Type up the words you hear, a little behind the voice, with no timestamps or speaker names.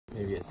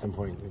at some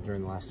point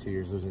during the last 2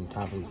 years losing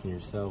confidence in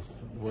yourself.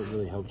 What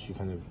really helped you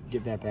kind of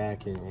get that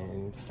back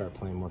and start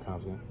playing more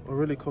confident? Well,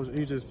 really, Coach,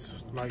 he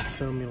just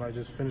tell me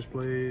just finish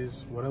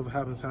plays. Whatever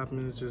happens,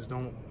 happens. Just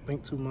don't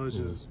think too much.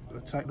 Just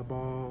attack the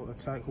ball,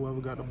 attack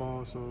whoever got the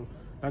ball. So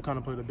that kind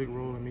of played a big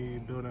role in me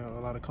building a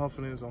lot of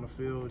confidence on the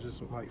field,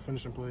 just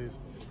finishing plays.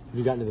 Have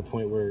you gotten to the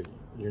point where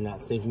you're not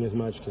thinking as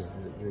much because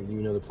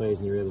you know the plays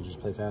and you're able to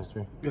just play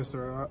faster? Yes,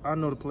 sir. I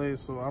know the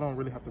plays, so I don't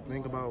really have to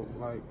think about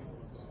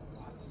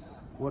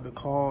what the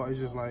call. It's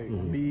just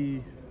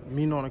me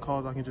knowing the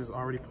calls. I can just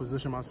already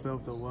position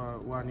myself to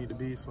where I need to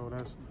be. So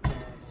that's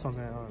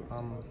something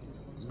I'm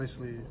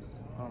basically,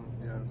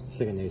 yeah.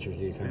 Second nature to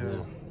you, kind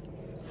of.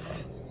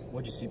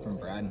 What'd you see from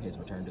Brad in his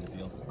return to the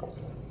field?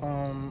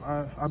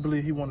 I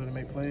believe he wanted to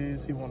make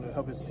plays. He wanted to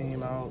help his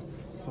team out.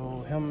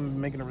 So him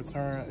making a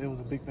return, it was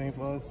a big thing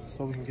for us,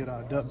 so we can get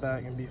our depth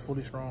back and be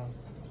fully strong.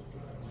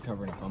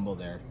 Covering a fumble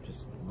there,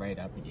 just right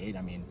out the gate.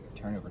 I mean,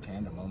 turnover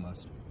tandem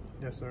almost.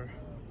 Yes, sir.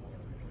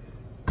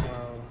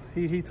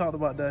 He talked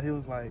about that. He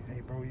was like,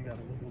 "Hey, bro, you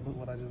gotta look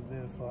what I just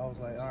did." So I was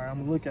like, "All right, I'm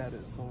gonna look at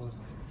it." So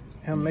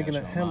him making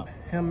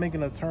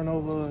a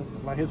turnover,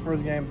 his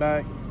first game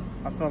back,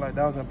 I felt like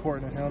that was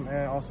important to him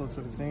and also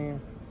to the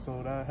team.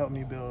 So that helped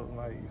me build,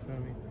 you feel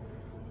me?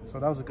 So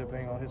that was a good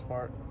thing on his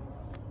part.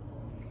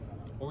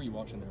 What were you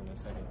watching there in the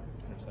second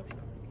interception?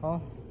 Huh?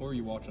 What were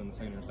you watching in the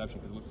second interception?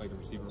 Because it looked like the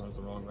receiver runs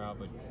the wrong route,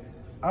 but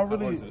how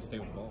hard is it to stay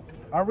with the ball?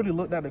 I really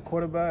looked at the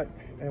quarterback,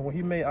 and when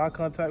he made eye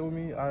contact with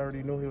me, I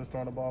already knew he was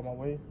throwing the ball my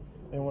way.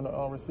 And when the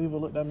receiver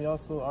looked at me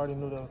also, I already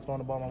knew that I was throwing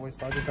the ball my way,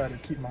 so I just had to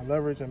keep my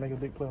leverage and make a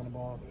big play on the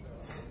ball.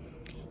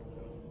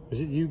 Was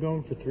it you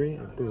going for 3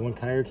 when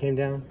Kyrie came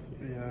down?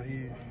 Yeah,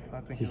 I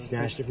think he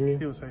snatched it from you?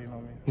 He was hating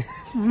on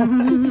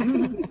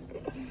me.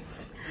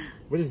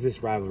 What is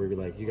this rivalry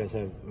like? You guys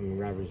have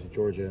rivalries with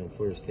Georgia and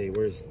Florida State.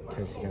 Where does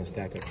Tennessee kind of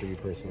stack up for you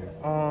personally?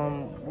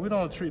 We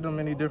don't treat them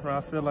any different.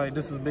 I feel like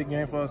this is a big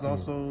game for us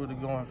also to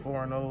going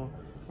 4-0.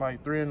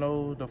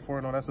 3-0 to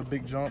 4-0, that's a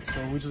big jump.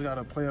 So we just got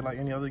to play it like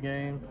any other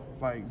game.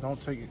 Don't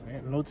take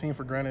no team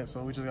for granted.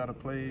 So we just got to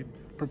play,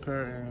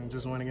 prepare, and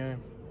just win a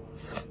game.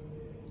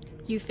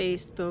 You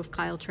faced both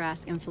Kyle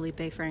Trask and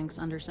Felipe Franks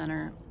under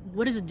center.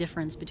 What is the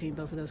difference between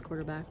both of those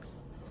quarterbacks?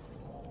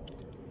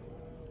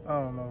 I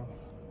don't know.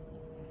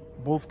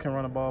 Both can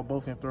run the ball,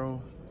 both can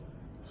throw.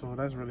 So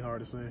that's really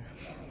hard to say.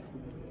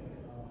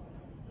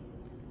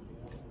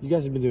 You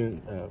guys have been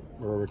doing a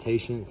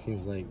rotation, it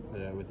seems like,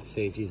 with the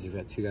safeties. You've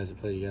got 2 guys that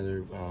play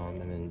together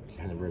and then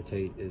kind of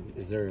rotate.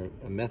 Is there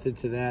a method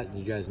to that? Do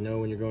you guys know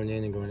when you're going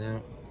in and going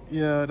out?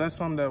 Yeah, that's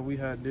something that we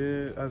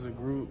did as a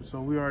group.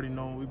 So we already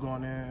know when we're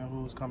going in,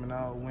 who's coming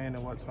out, when,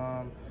 and what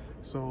time.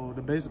 So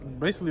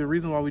basically the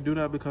reason why we do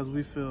that because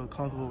we feel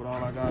comfortable with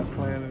all our guys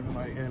playing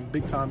in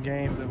big time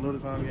games and little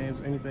time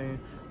games, anything.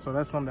 So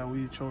that's something that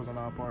we chose on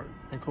our part,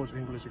 and Coach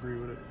English agreed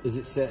with it. Is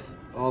it set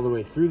all the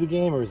way through the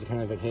game, or is it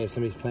kind of like, hey, if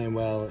somebody's playing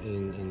well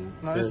in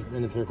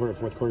the third quarter,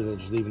 fourth quarter, they'll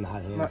just leave in the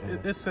hot hand? No,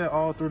 it's set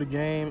all through the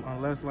game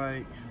unless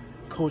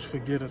Coach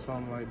forget or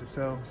something to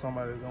tell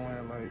somebody to go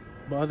in.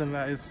 But other than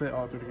that, it's set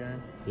all through the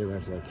game. You ever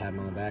have to tap him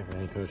on the back, or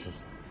any coaches?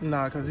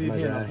 Nah, because he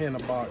in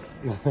the box.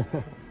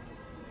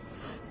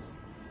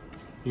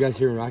 You guys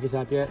hearing Rocky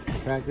Top yet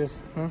at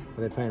practice? Huh?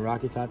 Are they playing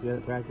Rocky Top yet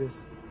at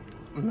practice?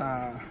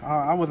 Nah,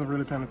 I wasn't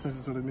really paying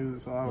attention to the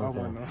music, so I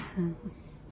wouldn't know.